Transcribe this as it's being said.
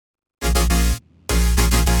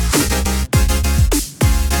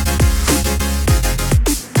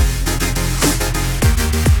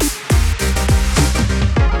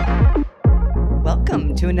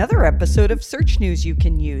another episode of Search News You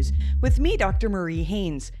Can Use with me, Dr. Marie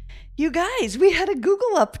Haynes. You guys, we had a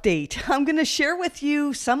Google update. I'm going to share with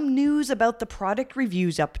you some news about the product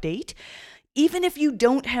reviews update. Even if you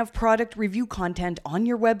don't have product review content on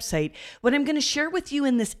your website, what I'm going to share with you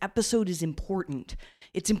in this episode is important.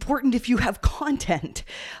 It's important if you have content.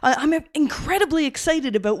 I'm incredibly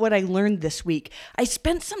excited about what I learned this week. I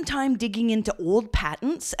spent some time digging into old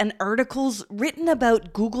patents and articles written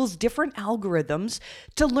about Google's different algorithms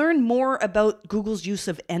to learn more about Google's use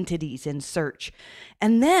of entities in search.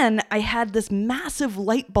 And then I had this massive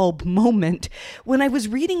light bulb moment when I was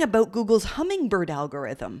reading about Google's Hummingbird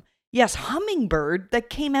algorithm. Yes, Hummingbird, that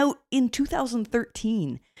came out in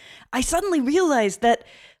 2013. I suddenly realized that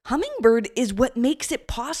Hummingbird is what makes it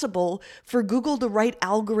possible for Google to write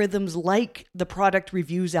algorithms like the product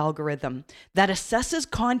reviews algorithm that assesses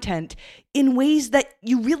content in ways that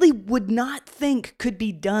you really would not think could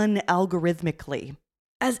be done algorithmically.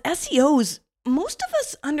 As SEOs, most of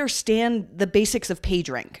us understand the basics of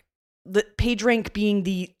PageRank. The PageRank being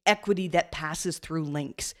the equity that passes through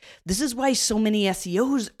links. This is why so many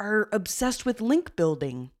SEOs are obsessed with link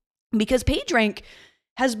building, because PageRank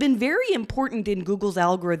has been very important in Google's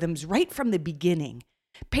algorithms right from the beginning.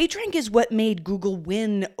 PageRank is what made Google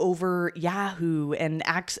win over Yahoo and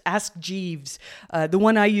Ask Jeeves. The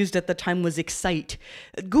one I used at the time was Excite.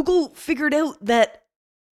 Google figured out that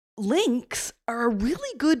links are a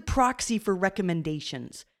really good proxy for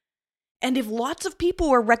recommendations. And if lots of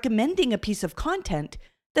people are recommending a piece of content,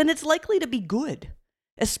 then it's likely to be good,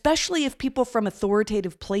 especially if people from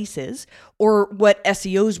authoritative places or what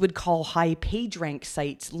SEOs would call high page rank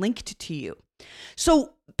sites linked to you.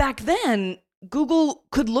 So back then, Google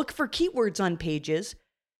could look for keywords on pages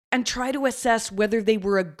and try to assess whether they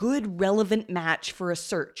were a good relevant match for a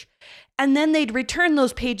search. And then they'd return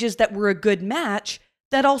those pages that were a good match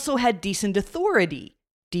that also had decent authority.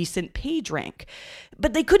 Decent page rank.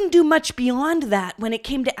 But they couldn't do much beyond that when it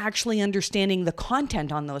came to actually understanding the content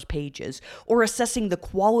on those pages or assessing the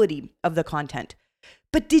quality of the content.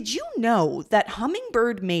 But did you know that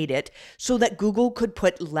Hummingbird made it so that Google could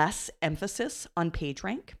put less emphasis on page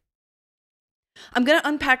rank? I'm going to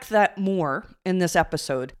unpack that more in this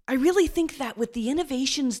episode. I really think that with the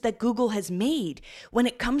innovations that Google has made when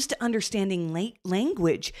it comes to understanding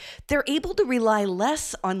language, they're able to rely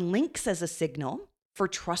less on links as a signal for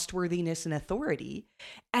trustworthiness and authority,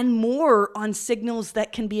 and more on signals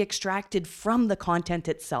that can be extracted from the content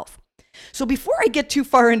itself. So before I get too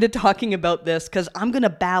far into talking about this, because I'm going to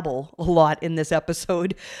babble a lot in this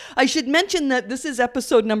episode, I should mention that this is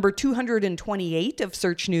episode number 228 of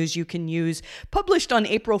Search News You Can Use, published on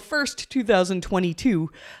April 1st, 2022.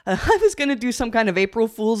 I was going to do some kind of April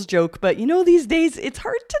Fool's joke, but these days it's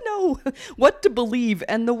hard to know what to believe,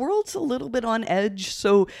 and the world's a little bit on edge,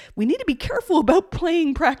 so we need to be careful about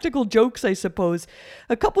playing practical jokes, I suppose.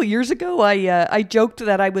 A couple years ago, I joked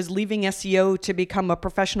that I was leaving SEO to become a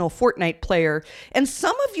professional Fortnite player, and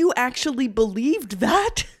some of you actually believed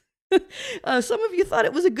that. Some of you thought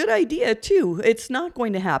it was a good idea too. It's not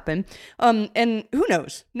going to happen. And who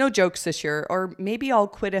knows? No jokes this year. Or maybe I'll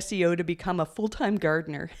quit SEO to become a full-time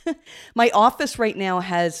gardener. My office right now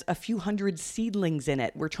has a few hundred seedlings in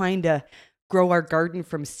it. We're trying to grow our garden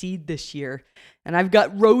from seed this year. And I've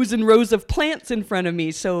got rows and rows of plants in front of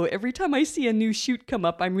me. So every time I see a new shoot come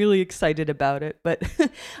up, I'm really excited about it. But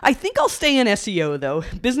I think I'll stay in SEO though.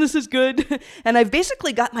 Business is good. And I've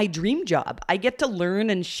basically got my dream job. I get to learn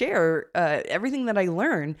and share everything that I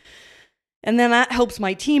learn. And then that helps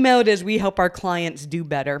my team out as we help our clients do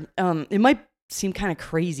better. It might seem kind of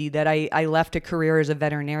crazy that I left a career as a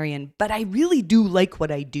veterinarian, but I really do like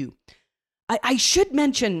what I do. I should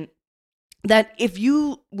mention that if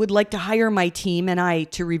you would like to hire my team and I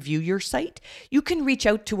to review your site, you can reach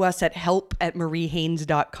out to us at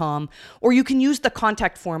help@mariehaynes.com, or you can use the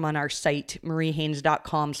contact form on our site,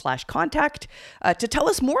 mariehaynes.com/contact, to tell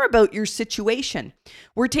us more about your situation.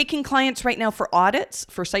 We're taking clients right now for audits,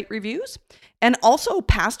 for site reviews, and also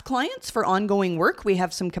past clients for ongoing work. We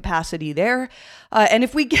have some capacity there. And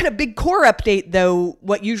if we get a big core update, though,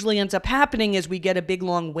 what usually ends up happening is we get a big,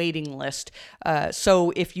 long waiting list.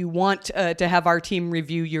 So if you want to have our team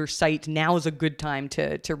review your site, now is a good time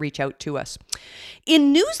to reach out to us.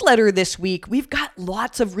 In newsletter this week, we've got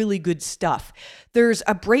lots of really good stuff. There's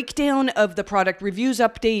a breakdown of the product reviews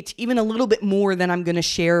update, even a little bit more than I'm going to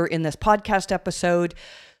share in this podcast episode.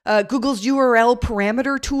 Google's URL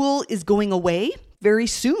parameter tool is going away very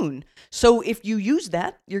soon. So if you use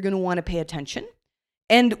that, you're going to want to pay attention.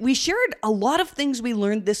 And we shared a lot of things we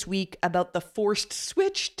learned this week about the forced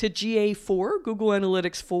switch to GA4, Google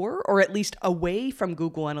Analytics 4, or at least away from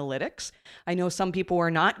Google Analytics. I know some people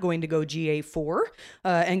are not going to go GA4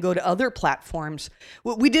 and go to other platforms.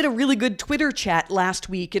 We did a really good Twitter chat last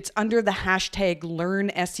week. It's under the hashtag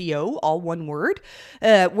LearnSEO, all one word,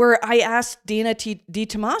 where I asked Dana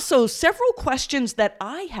DiTomaso several questions that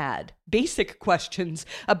I had. Basic questions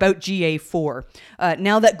about GA4.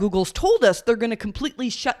 Now that Google's told us they're going to completely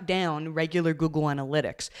shut down regular Google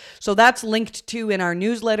Analytics. So that's linked to in our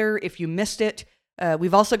newsletter if you missed it.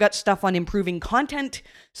 We've also got stuff on improving content,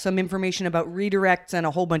 some information about redirects, and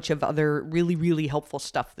a whole bunch of other really, really helpful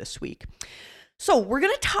stuff this week. So we're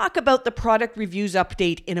going to talk about the product reviews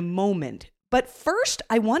update in a moment. But first,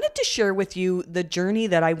 I wanted to share with you the journey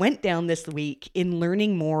that I went down this week in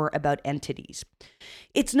learning more about entities.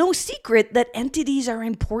 It's no secret that entities are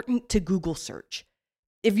important to Google search.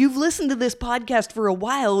 If you've listened to this podcast for a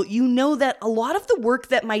while, you know that a lot of the work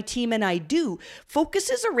that my team and I do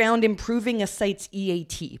focuses around improving a site's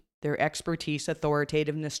EAT, their expertise,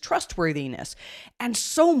 authoritativeness, trustworthiness, and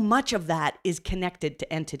so much of that is connected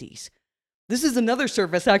to entities. This is another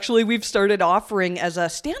service, actually, we've started offering as a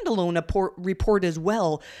standalone report as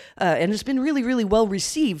well, and it's been really, really well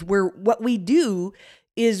received, where what we do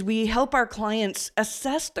is we help our clients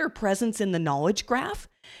assess their presence in the knowledge graph,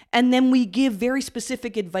 and then we give very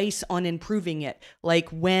specific advice on improving it, like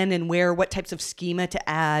when and where, what types of schema to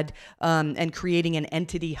add, and creating an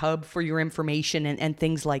entity hub for your information and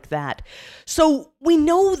things like that. So we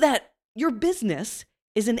know that your business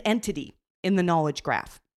is an entity in the knowledge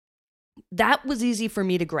graph. That was easy for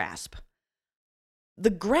me to grasp. The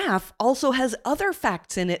graph also has other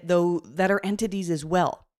facts in it, though, that are entities as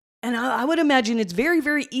well. And I would imagine it's very,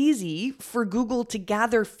 very easy for Google to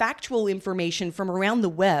gather factual information from around the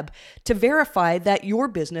web to verify that your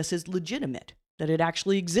business is legitimate, that it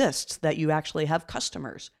actually exists, that you actually have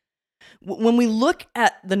customers. When we look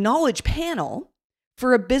at the knowledge panel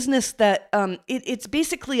for a business that it's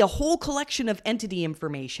basically a whole collection of entity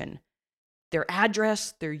information. Their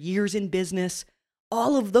address, their years in business,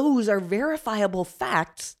 all of those are verifiable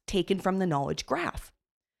facts taken from the knowledge graph.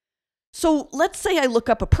 So let's say I look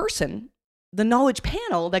up a person. The knowledge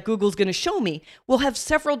panel that Google's going to show me will have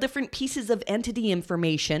several different pieces of entity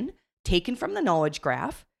information taken from the knowledge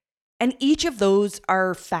graph, and each of those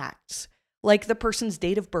are facts, like the person's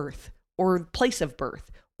date of birth or place of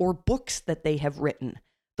birth or books that they have written.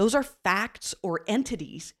 Those are facts or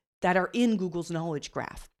entities that are in Google's knowledge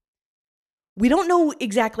graph. We don't know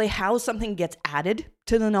exactly how something gets added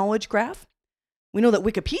to the knowledge graph. We know that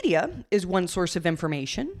Wikipedia is one source of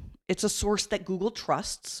information. It's a source that Google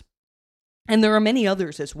trusts. And there are many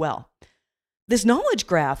others as well. This knowledge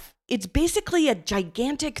graph, it's basically a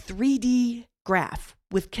gigantic 3D graph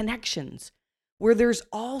with connections where there's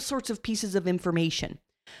all sorts of pieces of information.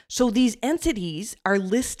 So these entities are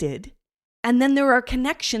listed, and then there are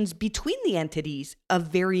connections between the entities of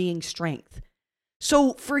varying strength.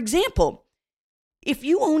 So, for example, if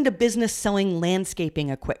you owned a business selling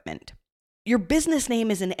landscaping equipment, your business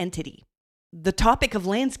name is an entity. The topic of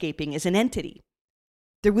landscaping is an entity.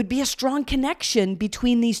 There would be a strong connection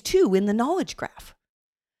between these two in the knowledge graph.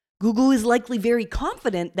 Google is likely very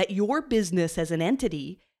confident that your business as an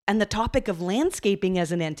entity and the topic of landscaping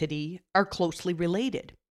as an entity are closely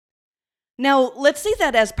related. Now, let's say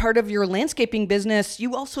that as part of your landscaping business,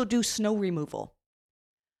 you also do snow removal.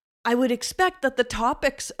 I would expect that the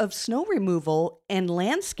topics of snow removal and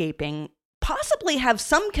landscaping possibly have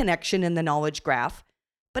some connection in the knowledge graph,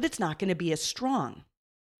 but it's not going to be as strong.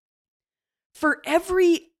 For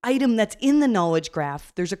every item that's in the knowledge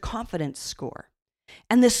graph, there's a confidence score.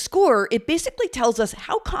 And this score, it basically tells us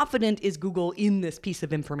how confident is Google in this piece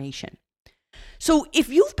of information. So if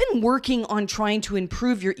you've been working on trying to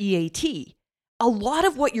improve your EAT, a lot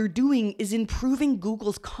of what you're doing is improving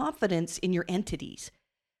Google's confidence in your entities.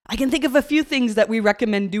 I can think of a few things that we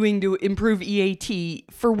recommend doing to improve EAT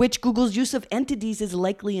for which Google's use of entities is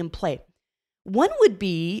likely in play. One would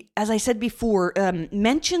be, as I said before,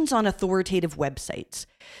 mentions on authoritative websites.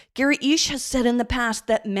 Gary Illyes has said in the past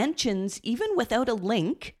that mentions, even without a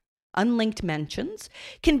link, unlinked mentions,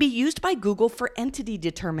 can be used by Google for entity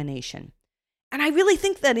determination. And I really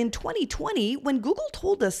think that in 2020, when Google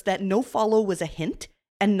told us that nofollow was a hint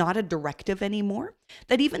and not a directive anymore,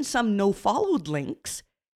 that even some nofollowed links,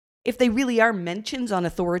 if they really are mentions on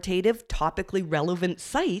authoritative, topically relevant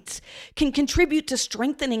sites, can contribute to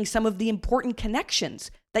strengthening some of the important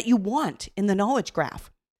connections that you want in the knowledge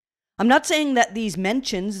graph. I'm not saying that these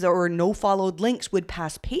mentions or no-followed links would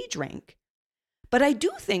pass PageRank, but I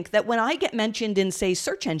do think that when I get mentioned in, say,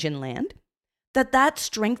 search engine land, that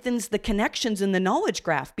strengthens the connections in the knowledge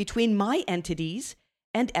graph between my entities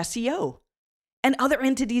and SEO and other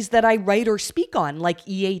entities that I write or speak on, like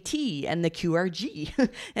EAT and the QRG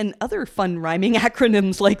and other fun rhyming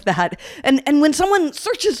acronyms like that. And when someone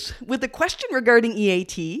searches with a question regarding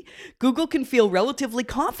EAT, Google can feel relatively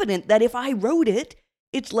confident that if I wrote it,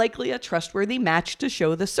 it's likely a trustworthy match to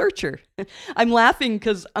show the searcher. I'm laughing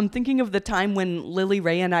because I'm thinking of the time when Lily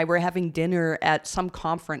Ray and I were having dinner at some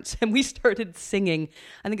conference and we started singing.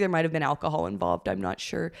 I think there might have been alcohol involved. I'm not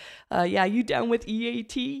sure. Yeah, you down with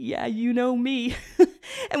EAT? Yeah, you know me.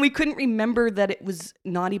 And we couldn't remember that it was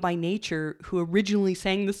Naughty by Nature who originally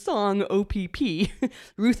sang the song OPP.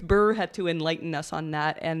 Ruth Burr had to enlighten us on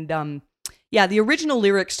that. And yeah, the original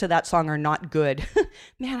lyrics to that song are not good.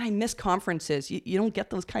 Man, I miss conferences. You don't get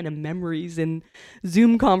those kind of memories in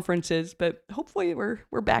Zoom conferences, but hopefully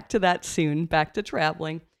we're back to that soon, back to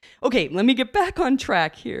traveling. Okay, let me get back on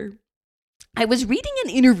track here. I was reading an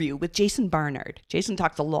interview with Jason Barnard. Jason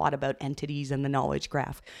talks a lot about entities and the knowledge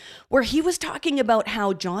graph, where he was talking about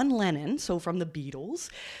how John Lennon, so from the Beatles,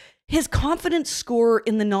 his confidence score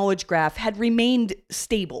in the knowledge graph had remained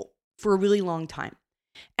stable for a really long time.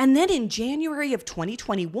 And then in January of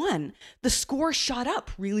 2021, the score shot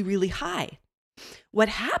up really, really high. What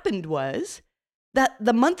happened was that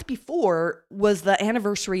the month before was the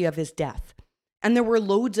anniversary of his death, and there were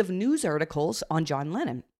loads of news articles on John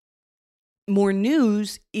Lennon. More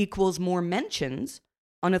news equals more mentions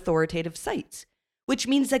on authoritative sites, which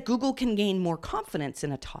means that Google can gain more confidence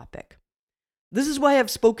in a topic. This is why I've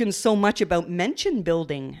spoken so much about mention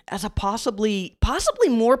building as a possibly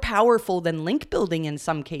more powerful than link building in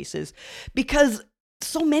some cases, because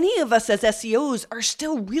so many of us as SEOs are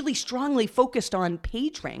still really strongly focused on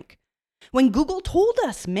PageRank. When Google told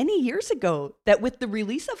us many years ago that with the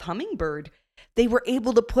release of Hummingbird, they were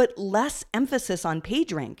able to put less emphasis on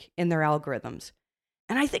PageRank in their algorithms.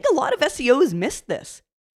 And I think a lot of SEOs missed this.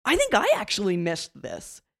 I think I actually missed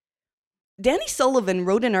this. Danny Sullivan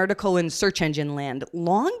wrote an article in Search Engine Land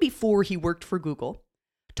long before he worked for Google,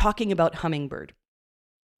 talking about Hummingbird.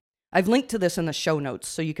 I've linked to this in the show notes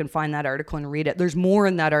so you can find that article and read it. There's more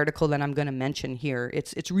in that article than I'm going to mention here.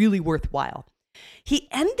 It's really worthwhile. He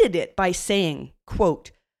ended it by saying, quote,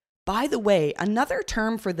 "By the way, another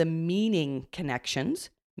term for the meaning connections,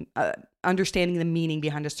 understanding the meaning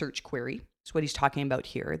behind a search query, is what he's talking about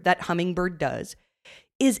here, that Hummingbird does,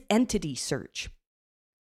 is entity search.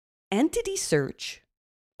 Entity search,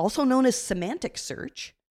 also known as semantic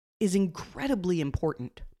search, is incredibly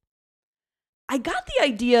important." I got the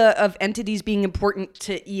idea of entities being important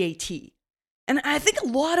to EAT. And I think a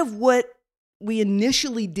lot of what we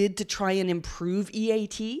initially did to try and improve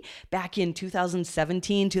EAT back in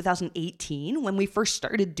 2017, 2018, when we first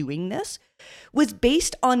started doing this, was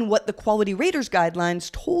based on what the Quality Raters Guidelines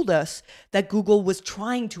told us that Google was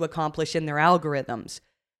trying to accomplish in their algorithms.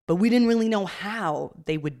 But we didn't really know how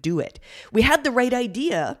they would do it. We had the right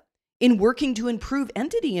idea in working to improve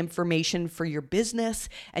entity information for your business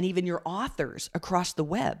and even your authors across the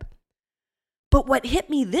web. But what hit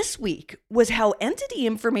me this week was how entity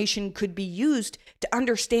information could be used to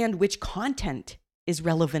understand which content is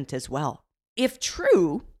relevant as well. If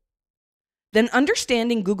true, then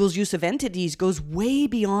understanding Google's use of entities goes way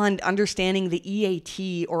beyond understanding the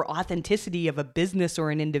EAT or authenticity of a business or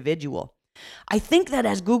an individual. I think that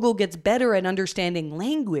as Google gets better at understanding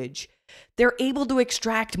language, they're able to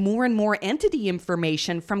extract more and more entity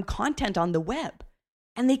information from content on the web.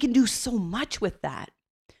 And they can do so much with that.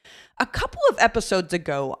 A couple of episodes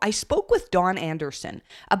ago, I spoke with Don Anderson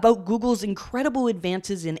about Google's incredible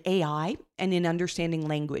advances in AI and in understanding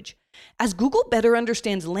language. As Google better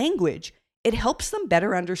understands language, it helps them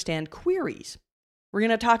better understand queries. We're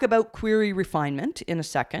going to talk about query refinement in a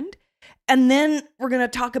second. And then we're going to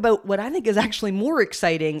talk about what I think is actually more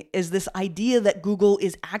exciting is this idea that Google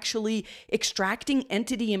is actually extracting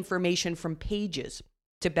entity information from pages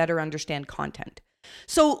to better understand content.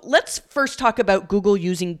 So let's first talk about Google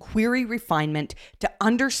using query refinement to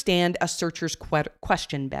understand a searcher's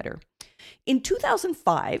question better. In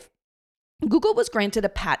 2005, Google was granted a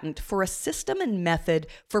patent for a system and method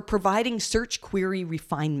for providing search query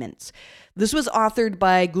refinements. This was authored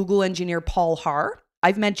by Google engineer Paul Har.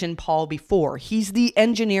 I've mentioned Paul before. He's the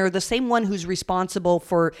engineer, the same one who's responsible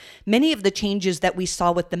for many of the changes that we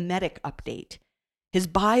saw with the Medic update. His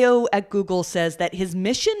bio at Google says that his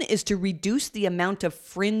mission is to reduce the amount of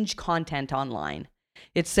fringe content online.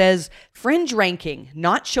 It says, fringe ranking,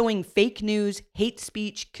 not showing fake news, hate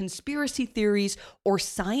speech, conspiracy theories, or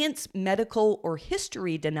science, medical, or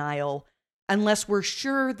history denial unless we're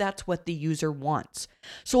sure that's what the user wants.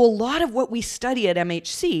 So a lot of what we study at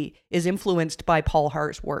MHC is influenced by Paul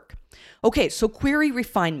Harr's work. Okay, so query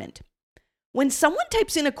refinement. When someone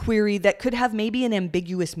types in a query that could have maybe an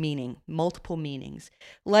ambiguous meaning, multiple meanings,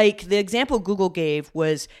 like the example Google gave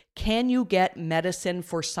was, can you get medicine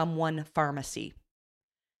for someone pharmacy?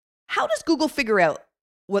 How does Google figure out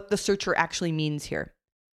what the searcher actually means here?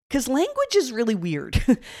 Because language is really weird.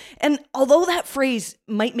 And although that phrase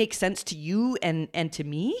might make sense to you and to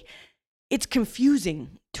me, it's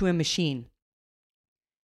confusing to a machine.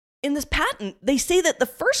 In this patent, they say that the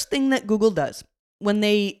first thing that Google does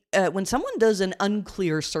when someone does an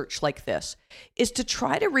unclear search like this is to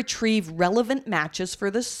try to retrieve relevant matches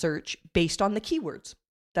for the search based on the keywords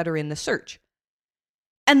that are in the search.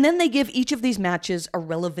 And then they give each of these matches a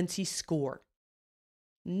relevancy score.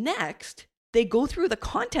 Next, they go through the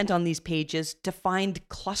content on these pages to find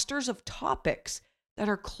clusters of topics that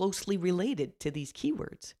are closely related to these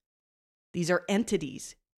keywords. These are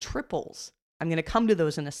entities, triples. I'm going to come to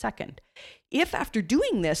those in a second. If after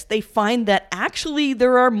doing this, they find that actually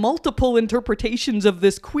there are multiple interpretations of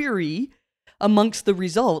this query amongst the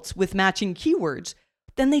results with matching keywords,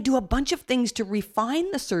 then they do a bunch of things to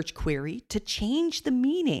refine the search query to change the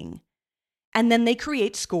meaning. And then they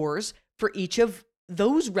create scores for each of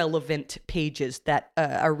those relevant pages that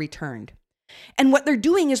are returned. And what they're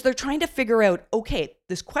doing is they're trying to figure out, okay,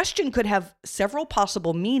 this question could have several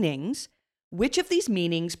possible meanings. Which of these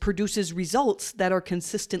meanings produces results that are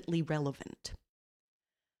consistently relevant?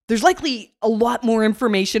 There's likely a lot more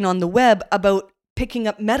information on the web about picking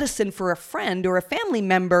up medicine for a friend or a family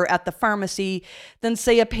member at the pharmacy than,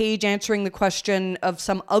 say, a page answering the question of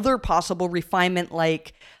some other possible refinement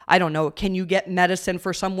like, I don't know, can you get medicine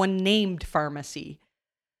for someone named pharmacy?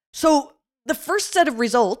 So the first set of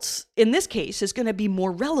results in this case is going to be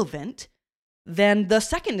more relevant than the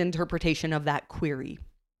second interpretation of that query.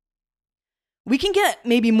 We can get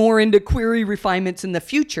maybe more into query refinements in the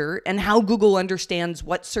future and how Google understands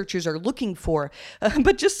what searchers are looking for.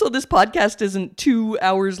 But just so this podcast isn't 2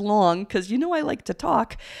 hours long, because you know I like to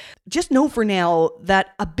talk, just know for now that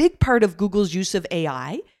a big part of Google's use of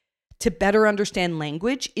AI to better understand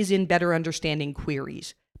language is in better understanding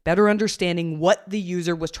queries, better understanding what the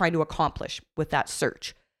user was trying to accomplish with that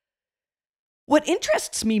search. What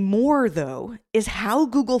interests me more, though, is how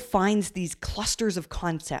Google finds these clusters of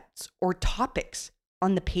concepts or topics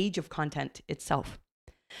on the page of content itself.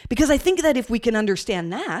 Because I think that if we can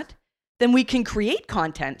understand that, then we can create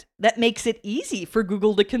content that makes it easy for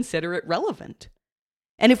Google to consider it relevant.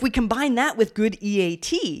 And if we combine that with good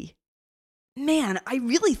EAT, man, I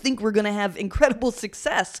really think we're going to have incredible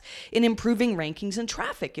success in improving rankings and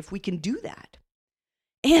traffic if we can do that.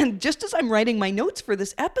 And just as I'm writing my notes for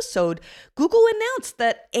this episode, Google announced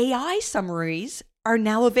that AI summaries are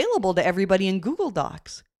now available to everybody in Google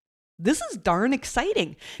Docs. This is darn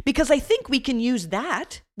exciting because I think we can use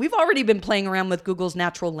that. We've already been playing around with Google's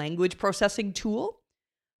natural language processing tool,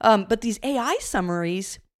 but these AI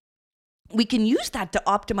summaries, we can use that to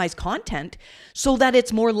optimize content so that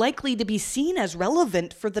it's more likely to be seen as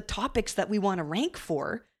relevant for the topics that we want to rank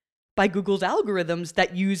for by Google's algorithms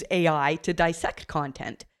that use AI to dissect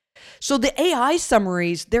content. So the AI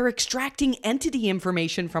summaries, they're extracting entity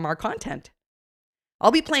information from our content.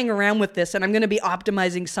 I'll be playing around with this and I'm going to be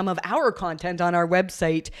optimizing some of our content on our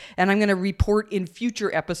website, and I'm going to report in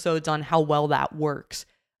future episodes on how well that works.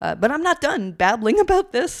 But I'm not done babbling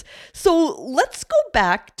about this. So let's go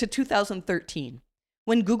back to 2013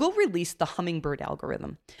 when Google released the Hummingbird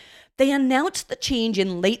algorithm. They announced the change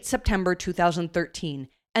in late September 2013.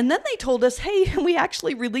 And then they told us, hey, we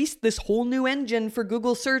actually released this whole new engine for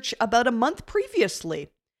Google Search about a month previously.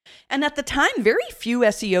 And at the time, very few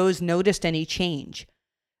SEOs noticed any change,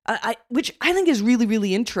 which I think is really,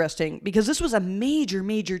 really interesting because this was a major,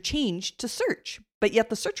 major change to search, but yet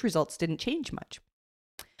the search results didn't change much.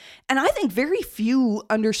 And I think very few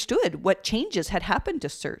understood what changes had happened to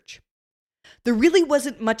search. There really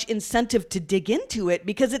wasn't much incentive to dig into it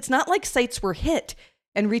because it's not like sites were hit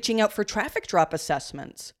and reaching out for traffic drop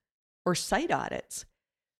assessments or site audits.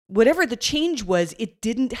 Whatever the change was, it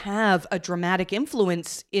didn't have a dramatic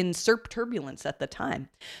influence in SERP turbulence at the time.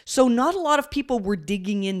 So not a lot of people were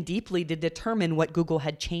digging in deeply to determine what Google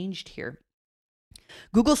had changed here.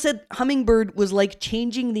 Google said Hummingbird was like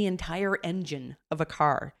changing the entire engine of a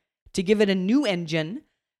car to give it a new engine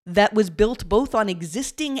that was built both on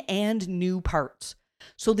existing and new parts.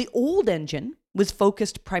 So the old engine was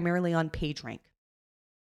focused primarily on PageRank.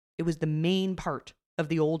 It was the main part of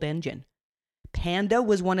the old engine. Panda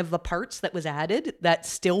was one of the parts that was added that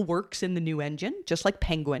still works in the new engine, just like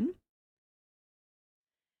Penguin.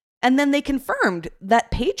 And then they confirmed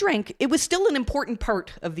that PageRank, it was still an important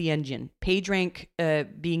part of the engine. PageRank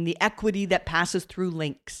being the equity that passes through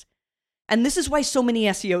links. And this is why so many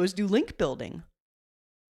SEOs do link building.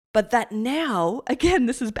 But that now, again,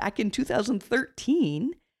 this is back in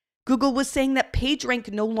 2013, Google was saying that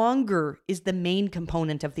PageRank no longer is the main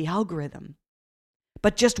component of the algorithm,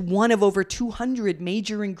 but just one of over 200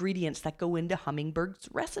 major ingredients that go into Hummingbird's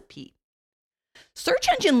recipe. Search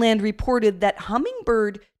Engine Land reported that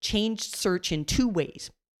Hummingbird changed search in 2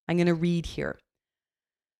 ways. I'm going to read here.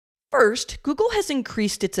 First, Google has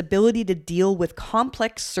increased its ability to deal with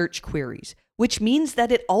complex search queries, which means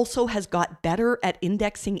that it also has got better at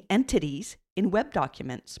indexing entities in web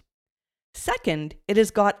documents. Second, it has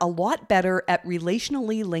got a lot better at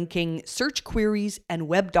relationally linking search queries and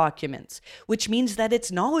web documents, which means that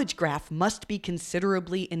its knowledge graph must be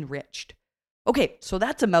considerably enriched. Okay, so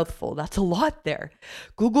that's a mouthful. That's a lot there.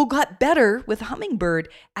 Google got better with Hummingbird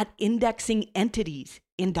at indexing entities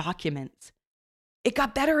in documents. It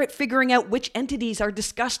got better at figuring out which entities are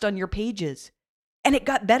discussed on your pages. And it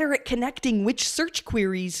got better at connecting which search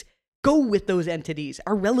queries go with those entities,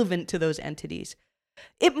 are relevant to those entities.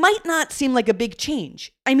 It might not seem like a big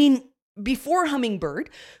change. I mean, before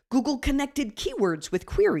Hummingbird, Google connected keywords with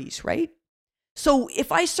queries, right? So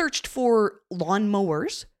if I searched for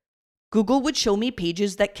lawnmowers, Google would show me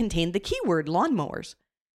pages that contained the keyword lawnmowers.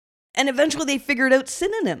 And eventually they figured out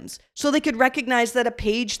synonyms, so they could recognize that a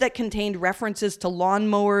page that contained references to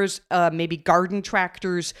lawnmowers, maybe garden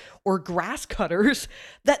tractors or grass cutters,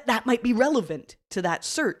 that might be relevant to that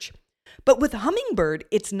search. But with Hummingbird,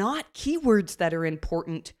 it's not keywords that are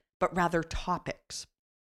important, but rather topics.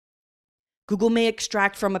 Google may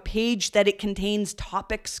extract from a page that it contains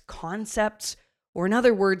topics, concepts, or in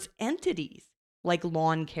other words, entities like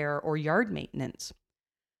lawn care or yard maintenance.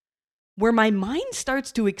 Where my mind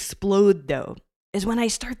starts to explode, though, is when I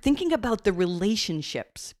start thinking about the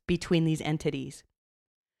relationships between these entities.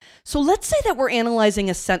 So let's say that we're analyzing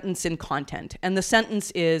a sentence in content, and the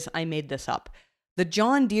sentence is, I made this up, the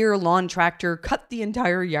John Deere lawn tractor cut the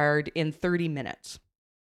entire yard in 30 minutes.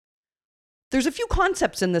 There's a few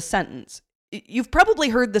concepts in this sentence. You've probably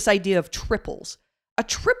heard this idea of triples. A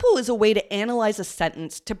triple is a way to analyze a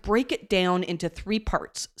sentence to break it down into 3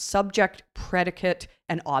 parts: subject, predicate,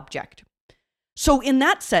 and object. So in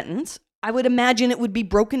that sentence, I would imagine it would be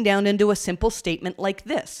broken down into a simple statement like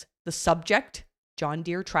this. The subject, John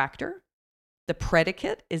Deere tractor. The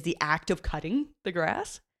predicate is the act of cutting the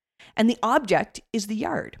grass. And the object is the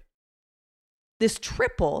yard. This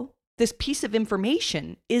triple, this piece of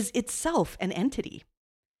information, is itself an entity.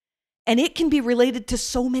 And it can be related to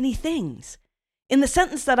so many things. In the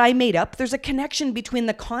sentence that I made up, there's a connection between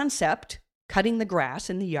the concept, cutting the grass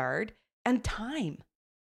in the yard, and time,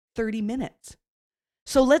 30 minutes.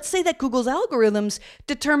 So let's say that Google's algorithms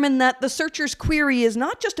determine that the searcher's query is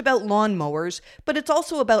not just about lawnmowers, but it's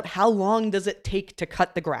also about how long does it take to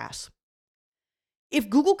cut the grass. If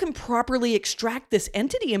Google can properly extract this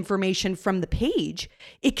entity information from the page,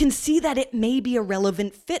 it can see that it may be a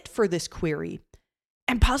relevant fit for this query.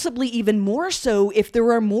 And possibly even more so if there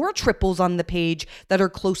are more triples on the page that are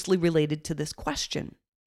closely related to this question.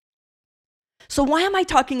 So why am I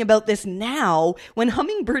talking about this now when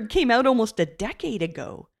Hummingbird came out almost a decade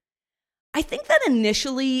ago? I think that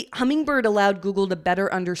initially, Hummingbird allowed Google to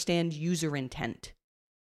better understand user intent.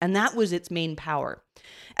 And that was its main power.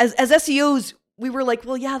 As SEOs, we were like,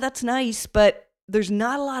 well, yeah, that's nice, but there's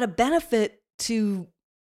not a lot of benefit to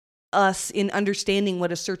us in understanding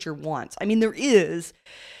what a searcher wants. I mean, there is,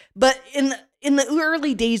 but in the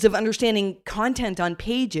early days of understanding content on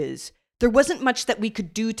pages, there wasn't much that we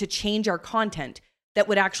could do to change our content that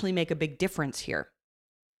would actually make a big difference here.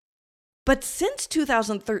 But since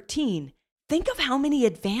 2013, think of how many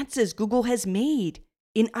advances Google has made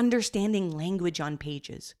in understanding language on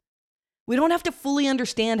pages. We don't have to fully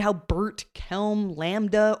understand how BERT, Kelm,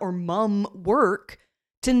 Lambda, or MUM work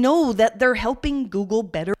to know that they're helping Google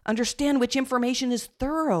better understand which information is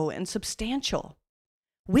thorough and substantial,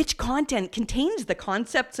 which content contains the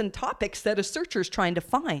concepts and topics that a searcher is trying to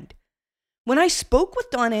find. When I spoke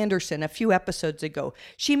with Dawn Anderson a few episodes ago,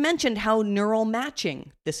 she mentioned how neural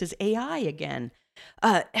matching, this is AI again,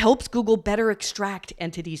 helps Google better extract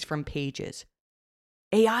entities from pages.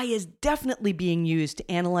 AI is definitely being used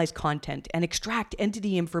to analyze content and extract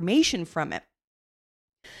entity information from it.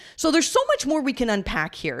 So there's so much more we can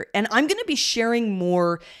unpack here, and I'm going to be sharing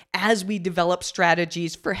more as we develop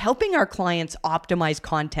strategies for helping our clients optimize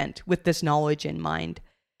content with this knowledge in mind.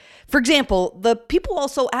 For example, the people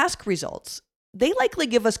also ask results. They likely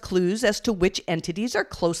give us clues as to which entities are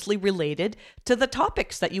closely related to the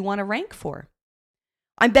topics that you want to rank for.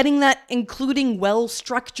 I'm betting that including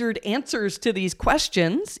well-structured answers to these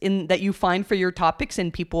questions that you find for your topics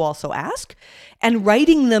and people also ask, and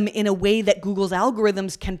writing them in a way that Google's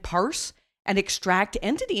algorithms can parse and extract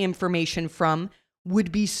entity information from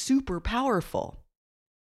would be super powerful.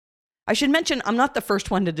 I should mention, I'm not the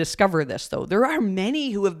first one to discover this, though. There are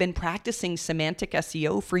many who have been practicing semantic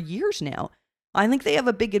SEO for years now. I think they have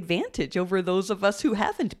a big advantage over those of us who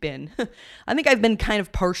haven't been. I think I've been kind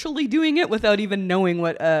of partially doing it without even knowing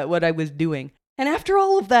what I was doing. And after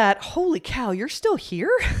all of that, holy cow, you're still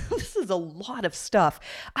here? This is a lot of stuff.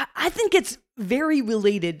 I think it's very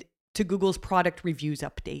related to Google's product reviews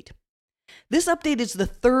update. This update is the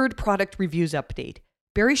third product reviews update.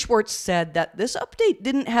 Barry Schwartz said that this update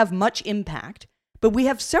didn't have much impact, but we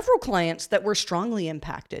have several clients that were strongly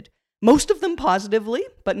impacted. Most of them positively,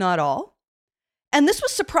 but not all. And this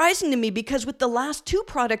was surprising to me because with the last two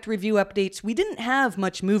product review updates, we didn't have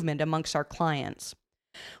much movement amongst our clients.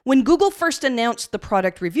 When Google first announced the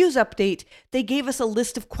product reviews update, they gave us a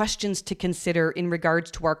list of questions to consider in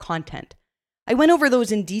regards to our content. I went over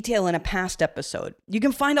those in detail in a past episode. You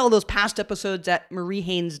can find all those past episodes at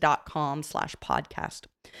mariehaynes.com/podcast.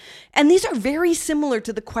 And these are very similar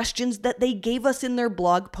to the questions that they gave us in their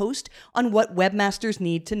blog post on what webmasters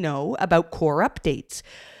need to know about core updates.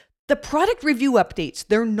 The product review updates,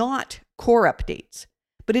 they're not core updates.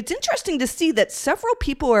 But it's interesting to see that several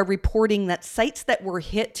people are reporting that sites that were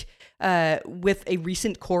hit with a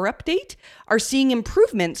recent core update are seeing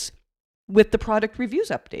improvements with the product reviews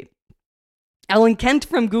update. Alan Kent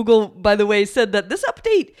from Google, by the way, said that this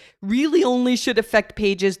update really only should affect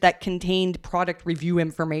pages that contained product review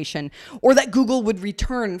information or that Google would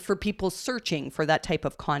return for people searching for that type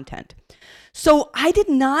of content. So I did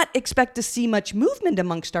not expect to see much movement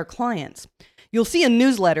amongst our clients. You'll see a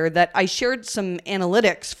newsletter that I shared some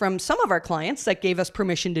analytics from some of our clients that gave us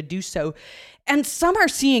permission to do so, and some are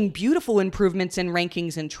seeing beautiful improvements in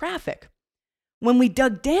rankings and traffic. When we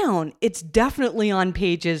dug down, it's definitely on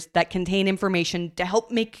pages that contain information to help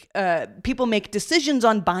make people make decisions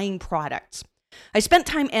on buying products. I spent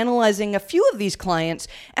time analyzing a few of these clients,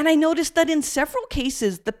 and I noticed that in several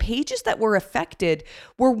cases, the pages that were affected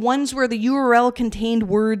were ones where the URL contained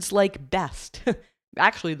words like best.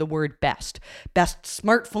 Actually, the word best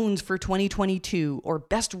smartphones for 2022, or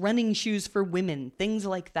best running shoes for women, things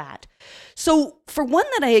like that. So for one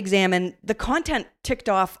that I examined, the content ticked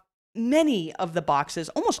off many of the boxes,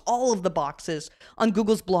 almost all of the boxes on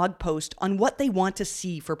Google's blog post on what they want to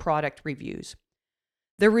see for product reviews.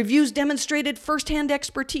 Their reviews demonstrated firsthand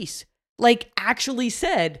expertise, like actually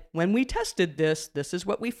said, when we tested this, this is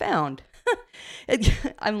what we found.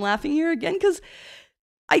 I'm laughing here again because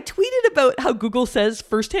I tweeted about how Google says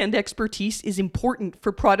firsthand expertise is important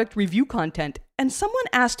for product review content, and someone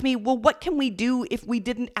asked me, well, what can we do if we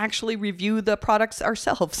didn't actually review the products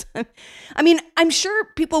ourselves? I mean, I'm sure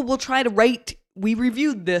people will try to write, we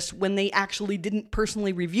reviewed this when they actually didn't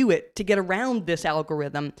personally review it to get around this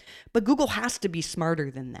algorithm, but Google has to be smarter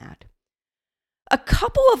than that. A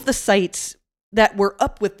couple of the sites that were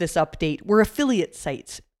up with this update were affiliate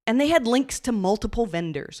sites, and they had links to multiple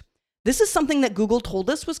vendors. This is something that Google told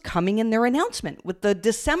us was coming in their announcement with the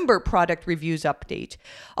December product reviews update.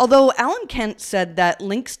 Although Alan Kent said that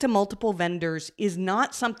links to multiple vendors is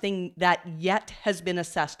not something that yet has been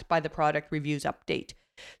assessed by the product reviews update.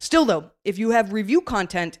 Still though, if you have review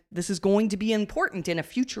content, this is going to be important in a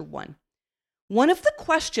future one. One of the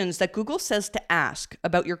questions that Google says to ask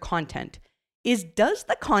about your content is, does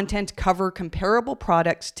the content cover comparable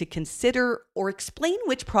products to consider or explain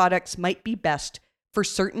which products might be best for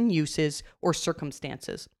certain uses or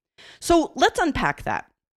circumstances? So let's unpack that.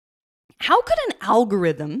 How could an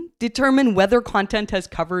algorithm determine whether content has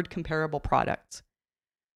covered comparable products?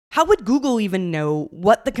 How would Google even know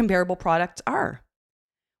what the comparable products are?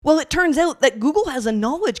 Well, it turns out that Google has a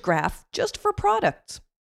knowledge graph just for products.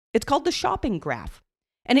 It's called the shopping graph,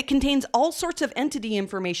 and it contains all sorts of entity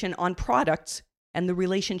information on products and the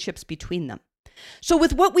relationships between them. So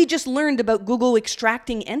with what we just learned about Google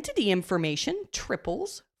extracting entity information,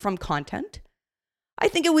 triples, from content, I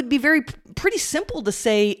think it would be pretty simple to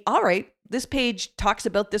say, all right, this page talks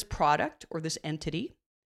about this product or this entity,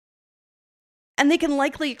 and they can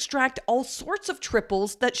likely extract all sorts of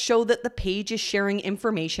triples that show that the page is sharing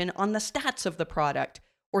information on the stats of the product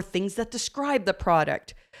or things that describe the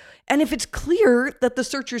product. And if it's clear that the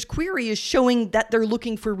searcher's query is showing that they're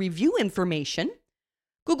looking for review information,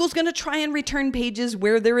 Google's going to try and return pages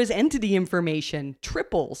where there is entity information,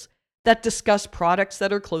 triples, that discuss products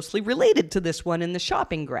that are closely related to this one in the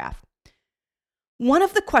shopping graph. One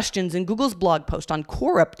of the questions in Google's blog post on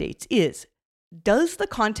core updates is, does the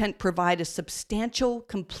content provide a substantial,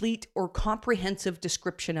 complete, or comprehensive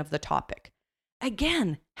description of the topic?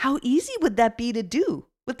 Again, how easy would that be to do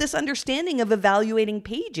with this understanding of evaluating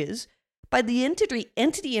pages by the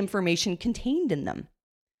entity information contained in them?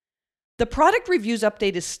 The product reviews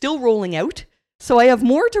update is still rolling out, so I have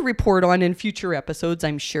more to report on in future episodes,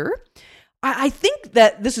 I'm sure. I think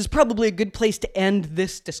that this is probably a good place to end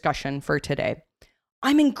this discussion for today.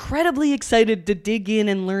 I'm incredibly excited to dig in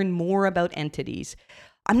and learn more about entities.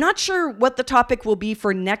 I'm not sure what the topic will be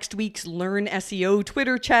for next week's Learn SEO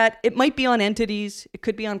Twitter chat. It might be on entities, it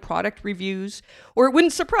could be on product reviews, or it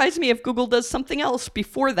wouldn't surprise me if Google does something else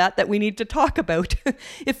before that we need to talk about.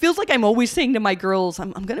 It feels like I'm always saying to my girls,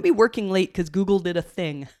 I'm going to be working late because Google did a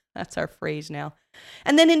thing. That's our phrase now.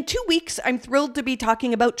 And then in 2 weeks, I'm thrilled to be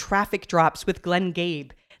talking about traffic drops with Glenn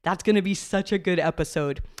Gabe. That's going to be such a good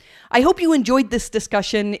episode. I hope you enjoyed this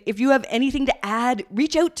discussion. If you have anything to add,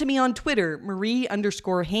 reach out to me on Twitter,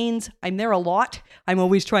 Marie_Haynes. I'm there a lot. I'm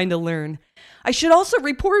always trying to learn. I should also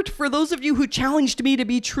report, for those of you who challenged me to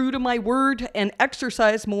be true to my word and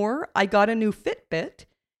exercise more, I got a new Fitbit.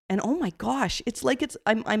 And oh my gosh, it's like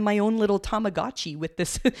I'm my own little Tamagotchi with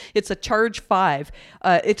this. It's a Charge 5.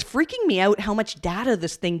 It's freaking me out how much data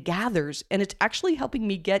this thing gathers, and it's actually helping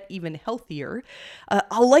me get even healthier.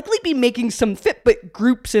 I'll likely be making some Fitbit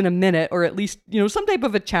groups in a minute, or at least, some type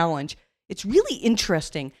of a challenge. It's really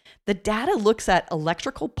interesting. The data looks at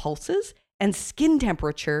electrical pulses and skin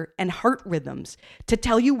temperature and heart rhythms to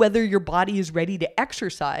tell you whether your body is ready to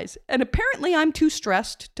exercise. And apparently I'm too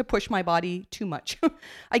stressed to push my body too much.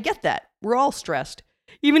 I get that. We're all stressed.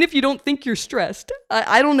 Even if you don't think you're stressed,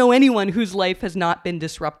 I don't know anyone whose life has not been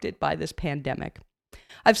disrupted by this pandemic.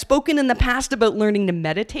 I've spoken in the past about learning to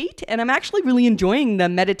meditate, and I'm actually really enjoying the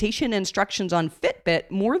meditation instructions on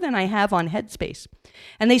Fitbit more than I have on Headspace.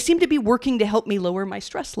 And they seem to be working to help me lower my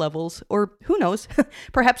stress levels, or who knows,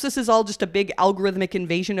 perhaps this is all just a big algorithmic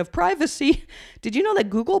invasion of privacy. Did you know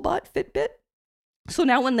that Google bought Fitbit? So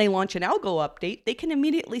now when they launch an algo update, they can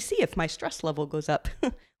immediately see if my stress level goes up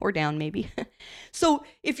or down maybe. So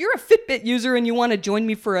if you're a Fitbit user and you want to join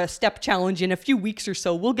me for a step challenge in a few weeks or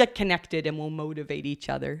so, we'll get connected and we'll motivate each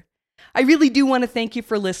other. I really do want to thank you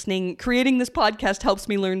for listening. Creating this podcast helps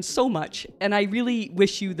me learn so much, and I really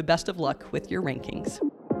wish you the best of luck with your rankings.